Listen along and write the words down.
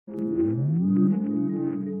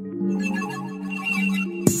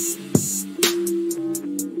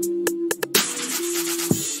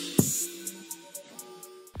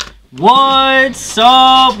What's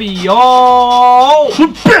up, y'all? We're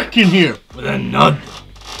back in here with another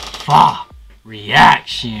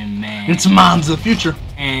reaction, man. It's Minds of the Future.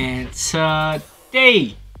 And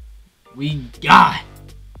today, we got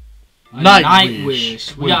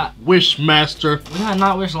Nightwish. We got Wishmaster. We got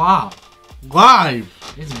Nightwish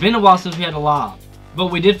Live. It's been a while since we had a live. But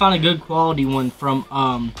we did find a good quality one from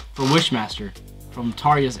Wishmaster. From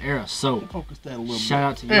Tarja's era. So, focus that a little shout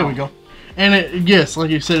out to you. There we go. And it, yes, like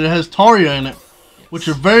you said, it has Tarja in it, which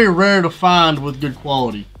are very rare to find with good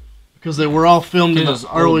quality, because they were all filmed in the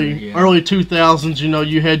early 2000s. You know,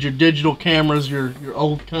 you had your digital cameras, your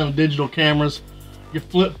old kind of digital cameras, your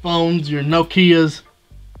flip phones, your Nokias,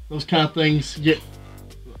 those kind of things.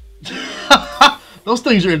 Those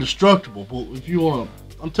things are indestructible. But if you want,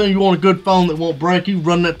 I'm telling you, you want a good phone that won't break, you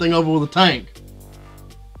run that thing over with a tank.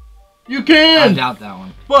 You can. I doubt that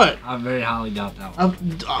one. But I very highly doubt that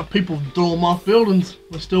one. People throw them off buildings.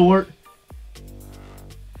 They still work.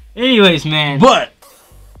 Anyways, man. But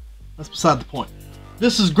that's beside the point.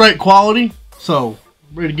 This is great quality, so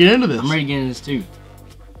I'm ready to get into this. I'm ready to get into this too.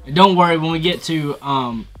 And don't worry, when we get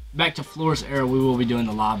to back to Floor's era, we will be doing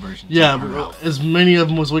the live version. Yeah, as many of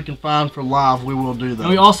them as we can find for live, we will do those. And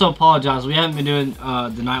we also apologize. We haven't been doing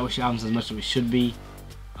the Nightwish albums as much as we should be.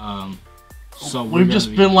 So we've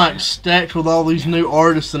just been like stacked with all these new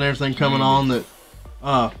artists and everything coming on that.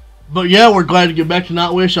 But yeah, we're glad to get back to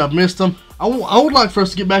Nightwish. I've missed them. I would like for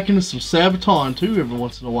us to get back into some Sabaton too every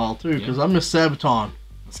once in a while too, because I miss Sabaton.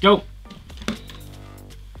 Let's go.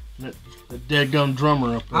 That dead gum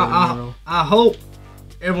drummer up there. I hope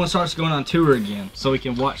everyone starts going on tour again so we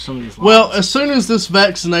can watch some of these lives. Well, as soon as this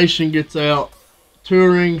vaccination gets out,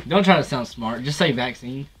 touring. Don't try to sound smart. Just say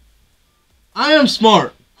vaccine. I am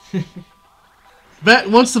smart.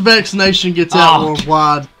 Once the vaccination gets out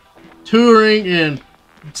worldwide, touring and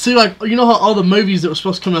see, like, you know how all the movies that were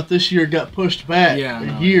supposed to come out this year got pushed back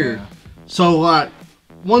a year. Yeah. So like,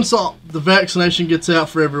 once the vaccination gets out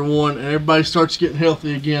for everyone and everybody starts getting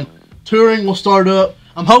healthy again, touring will start up.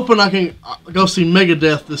 I'm hoping I can go see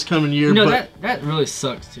Megadeth this coming year. You know, but that really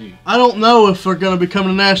sucks too. I don't know if they're going to be coming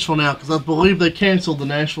to Nashville now, because I believe they canceled the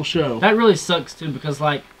Nashville show. That really sucks too, because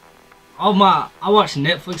like, I watch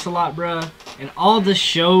Netflix a lot, bruh, and all the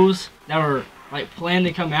shows that were like planned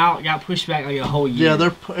to come out got pushed back like a whole year.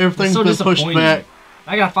 Yeah, everything's been pushed back.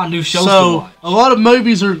 I gotta find new shows to watch. A lot of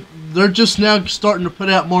movies they're just now starting to put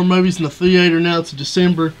out more movies in the theater now. It's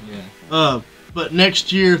December. Yeah. But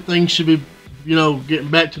next year things should be, you know,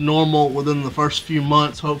 getting back to normal within the first few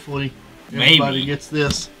months. Hopefully, everybody gets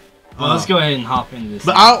this. Well, let's go ahead and hop into this.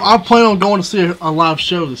 But I plan on going to see a live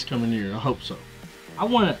show this coming year. I hope so. I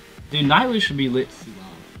want to. Dude, Nightwish should be lit to see live.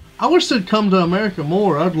 I wish they'd come to America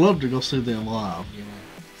more. I'd love to go see them live. Yeah.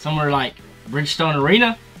 Somewhere like Bridgestone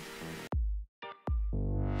Arena.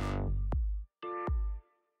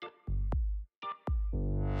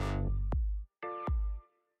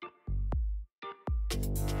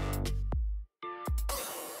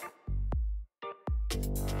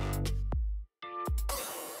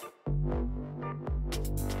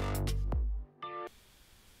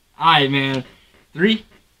 Alright, man. 3,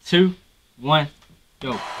 2, 1,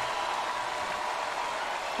 go.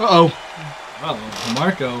 Uh-oh,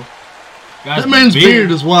 Marco. That man's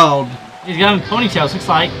beard is wild. He's got him ponytails, looks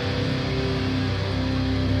like.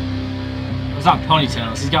 It's not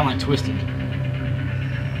ponytails, he's got them like twisted.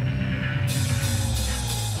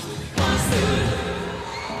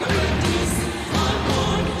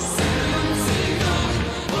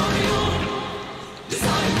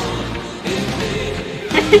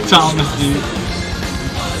 Thomas, dude.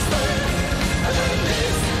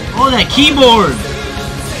 Oh, that keyboard!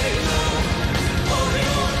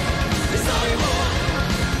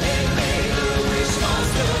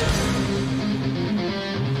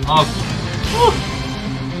 Oh.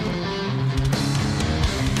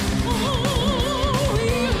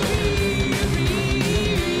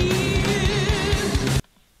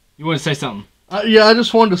 You want to say something? Yeah, I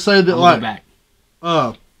just wanted to say that, like,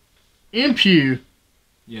 Impu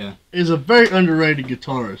is a very underrated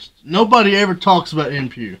guitarist. Nobody ever talks about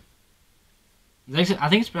Impu. I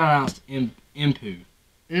think it's pronounced Impu.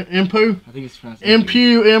 Impu? I think it's pronounced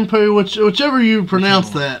Impu, whichever you pronounce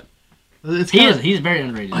that. He's very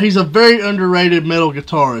underrated. He's a very underrated metal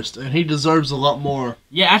guitarist, and he deserves a lot more.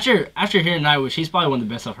 Yeah, after hearing Nightwish, he's probably one of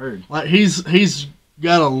the best I've heard. Like, he's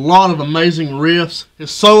got a lot of amazing riffs.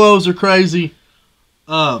 His solos are crazy,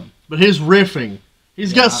 but his riffing,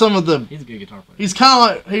 he's got some of the. He's a good guitar player. He's kind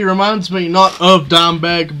of like, he reminds me not of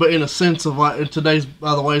Dimebag, but in a sense of like today's,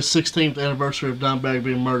 by the way, 16th anniversary of Dimebag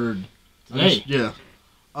being murdered. Today. Yeah.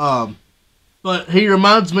 But he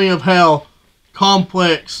reminds me of how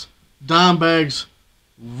complex Dimebag's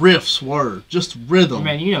riffs were. Just rhythm. Oh,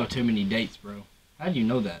 man, you know too many dates, bro. How do you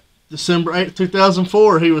know that? December 8th,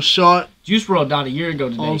 2004, he was shot. Juice WRLD died a year ago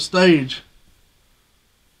today. On stage.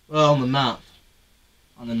 On the 9th.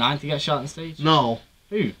 On the 9th he got shot on stage? No.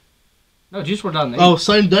 Who? No, Juice WRLD died on the 8th. Oh,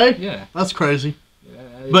 same day? Yeah. That's crazy. Yeah,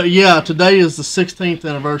 but yeah, today is the 16th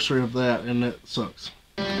anniversary of that, and it sucks.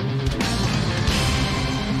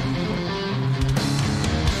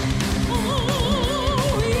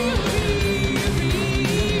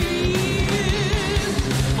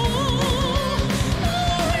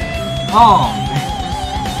 Oh, man.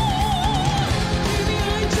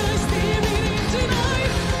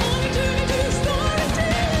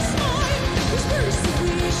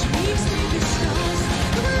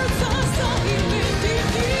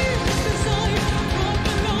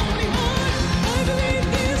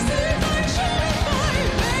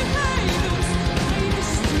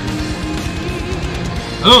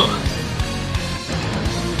 Ugh.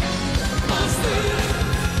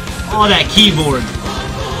 Oh, that keyboard.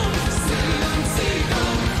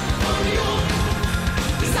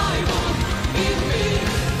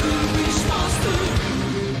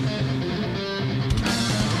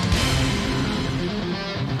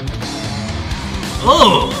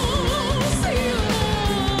 Oh!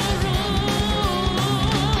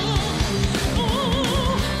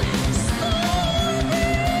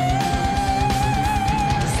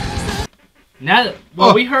 Now that,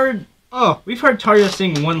 well, we've heard Tarja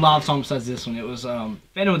sing one live song besides this one. It was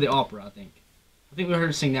Phantom of the Opera, I think. I think we heard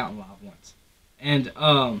her sing that one live once. And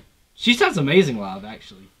she sounds amazing live,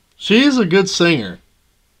 actually. She's a good singer.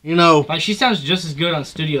 You know, like she sounds just as good on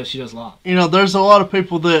studio as she does live. You know, there's a lot of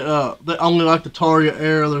people that only like the Tarja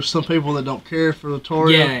era. There's some people that don't care for the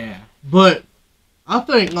Tarja. Yeah. But I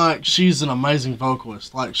think like she's an amazing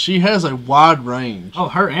vocalist. Like she has a wide range. Oh,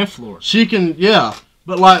 her and Floor. She can, yeah.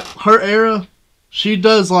 But like her era, she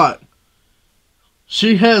does like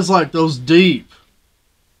she has like those deep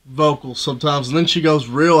vocals sometimes, and then she goes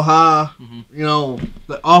real high. You know,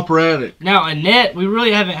 the operatic. Now Annette, we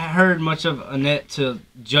really haven't heard much of Annette to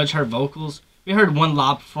judge her vocals. We heard one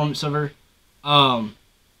live performance of her,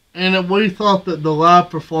 and we thought that the live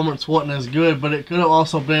performance wasn't as good, but it could have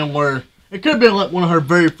also been where it could have been like one of her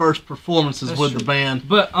very first performances with the band.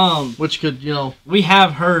 But which could, you know, we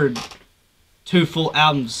have heard 2 full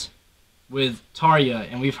albums with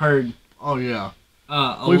Tarja, and we've heard a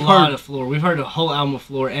lot of Floor. We've heard a whole album of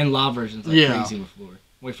Floor and live versions like crazy with Floor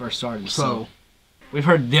when we first started. So we've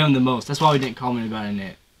heard them the most. That's why we didn't comment about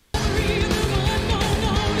Annette.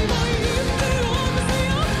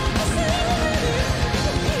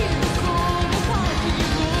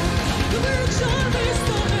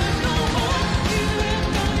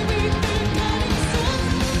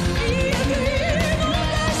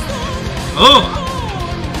 Oh!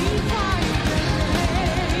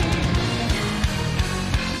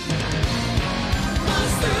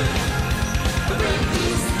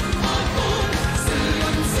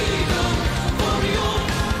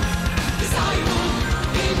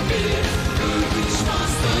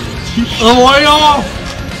 I'm way off!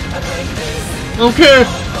 Okay.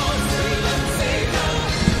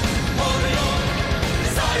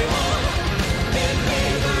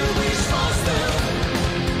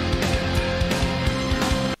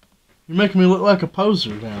 You're making me look like a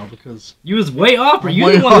poser now because you was way off, or you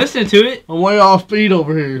didn't want to listen to it. I'm way off beat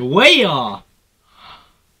over here. Way off.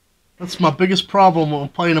 That's my biggest problem when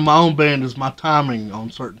playing in my own band is my timing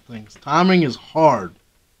on certain things. Timing is hard,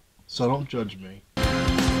 so don't judge me.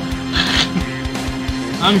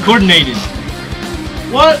 Uncoordinated.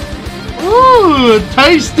 What? Ooh,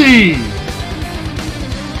 tasty.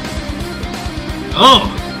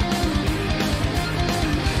 Oh.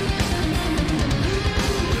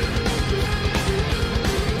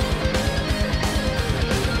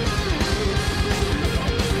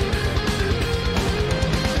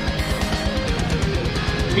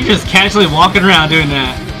 He's just casually walking around doing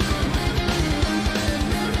that.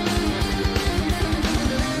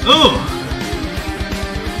 Ooh.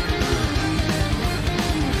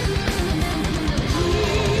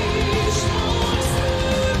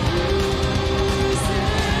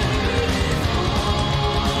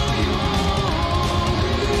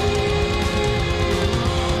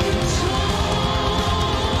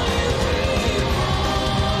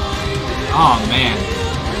 Oh, man.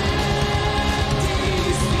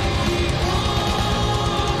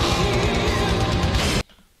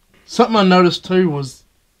 Something I noticed, too, was...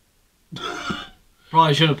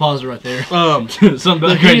 Probably should have paused it right there. Something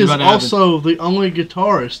that he is also the only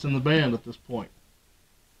guitarist in the band at this point.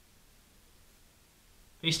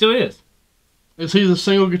 He still is. Is he the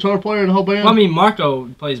single guitar player in the whole band? Well, I mean, Marco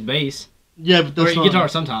plays bass. Yeah, but that's not... guitar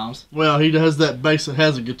sometimes. Well, he has that bass that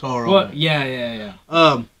has a guitar on it. Yeah.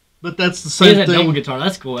 But that's the same thing. He has that double guitar.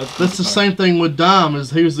 That's cool. That's the same thing with Dime, is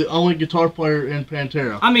he was the only guitar player in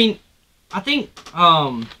Pantera. I mean, I think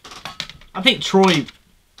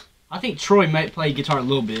Troy might play guitar a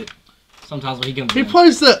little bit. Sometimes when he comes in. He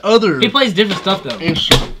plays that other... He plays different stuff, though.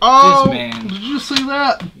 Oh, this man. Did you see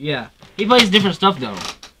that? Yeah. He plays different stuff, though.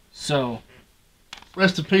 So...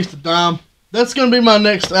 Rest in peace to Dime. That's going to be my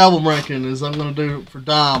next album ranking, is I'm going to do it for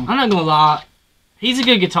Dime. I'm not going to lie. He's a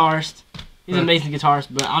good guitarist. He's an amazing guitarist,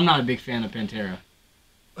 but I'm not a big fan of Pantera.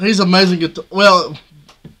 He's amazing guitar... Well,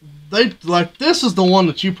 this is the one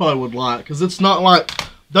that you probably would like, because it's not like...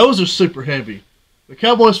 Those are super heavy. The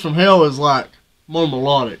Cowboys from Hell is, like, more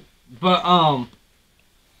melodic. But,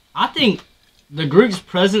 I think the group's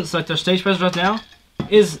presence, like their stage presence right now,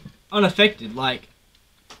 is unaffected. Like,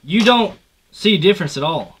 you don't see a difference at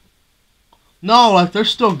all. No, like, they're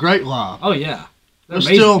still great live. Oh, yeah. They're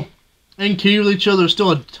still in key with each other. They're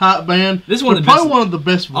still a tight band. This is one of the probably one of the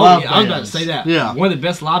best live bands. I was about to say that. Yeah. One of the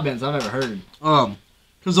best live bands I've ever heard.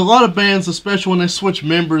 Because a lot of bands, especially when they switch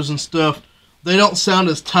members and stuff, they don't sound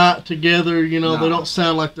as tight together, you know. No. They don't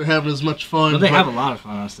sound like they're having as much fun. But they have a lot of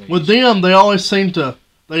fun on stage. With them, they always seem to,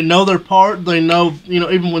 they know their part. They know, you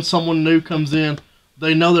know, even when someone new comes in,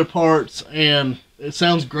 they know their parts, and it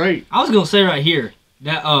sounds great. I was going to say right here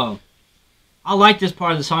that I like this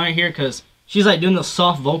part of the song right here because she's like doing those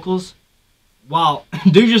soft vocals while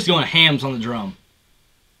dude's just going hams on the drum.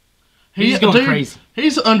 He's going crazy.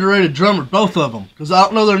 He's an underrated drummer, both of them. Because I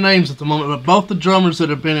don't know their names at the moment, but both the drummers that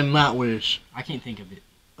have been in Nightwish. I can't think of it.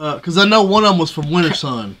 Because I know one of them was from Winter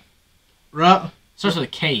Sun. Right? Starts with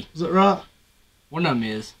a K. Is that right? One of them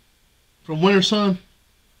is. From Winter Sun?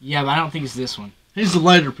 Yeah, but I don't think it's this one. He's the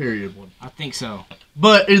later period one. I think so.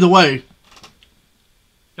 But either way.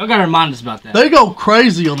 Y'all got to remind us about that. They go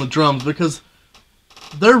crazy on the drums because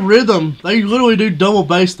their rhythm, they literally do double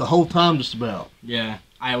bass the whole time just about. Yeah.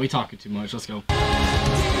 Alright, we talking too much. Let's go.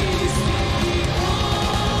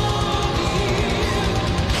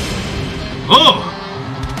 Oh!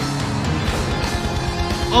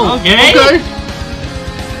 Oh, okay.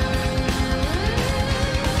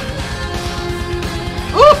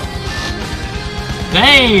 Oh!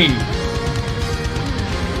 Dang!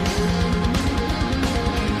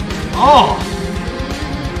 Oh!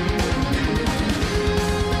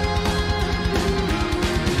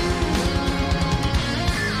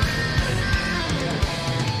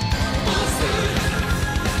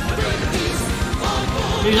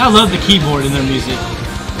 Dude, I love the keyboard in their music.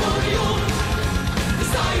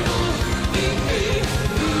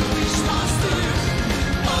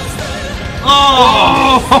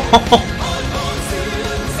 Oh!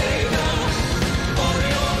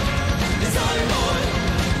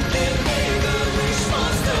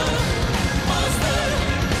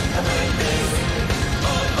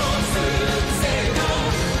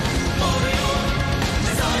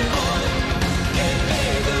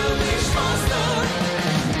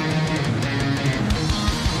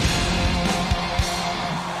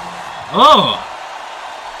 Oh!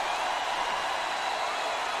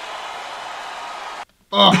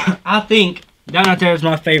 Oh, I think Down Out There is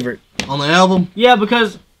my favorite. On the album? Yeah,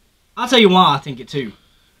 because I'll tell you why I think it too.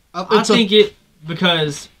 I think it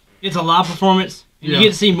because it's a live performance. And you get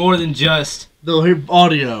to see more than just the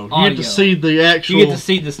audio. You get to see the actual. You get to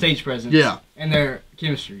see the stage presence. Yeah. And their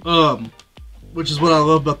chemistry. Which is what I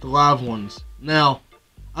love about the live ones. Now,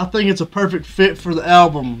 I think it's a perfect fit for the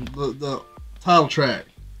album, the title track.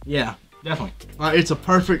 Yeah, definitely. It's a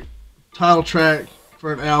perfect title track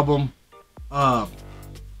for an album.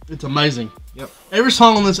 It's amazing. Yep. Every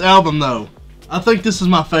song on this album, though, I think this is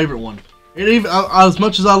my favorite one. It even as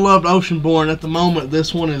much as I loved Oceanborn, at the moment,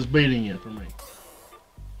 this one is beating it for me.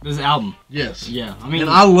 This album. Yes. Yeah. I mean, and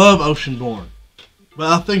I love Oceanborn, but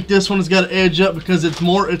I think this one has got an edge up because it's a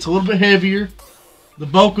little bit heavier. The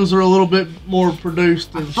vocals are a little bit more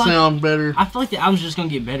produced and sound better. I feel like the album's just gonna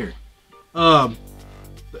get better. The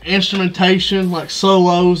instrumentation, like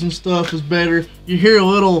solos and stuff, is better. You get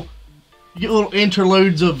little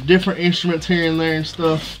interludes of different instruments here and there and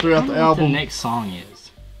stuff throughout the album. What the next song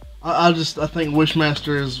is? I think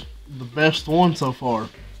Wishmaster is the best one so far.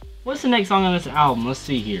 What's the next song on this album? Let's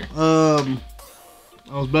see here. I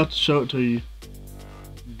was about to show it to you.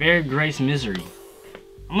 Bare Grace Misery.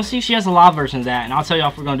 I'm gonna see if she has a live version of that, and I'll tell you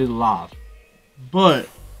if we're gonna do the live. But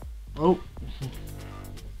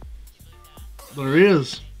there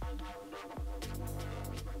is.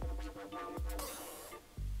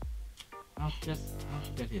 I don't think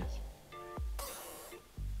that is.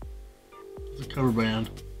 It's a cover band.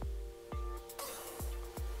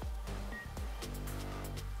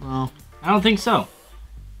 No. I don't think so.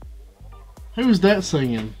 Who's that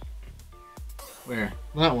singing? Where?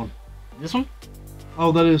 That one. This one?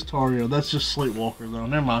 Oh, that is Tario. That's just Sleepwalker, though.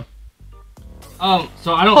 Never mind.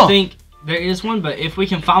 So I don't think there is one, but if we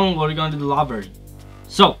can find one, we're going to do the live version.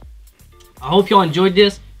 So, I hope y'all enjoyed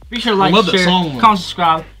this. Be sure to like, share, comment,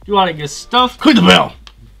 subscribe, do all that good stuff. Click the bell.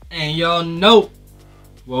 And y'all know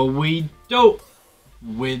what we do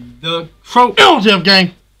with the crow. Jeff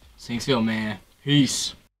gang. Sing still, man.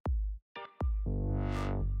 Peace.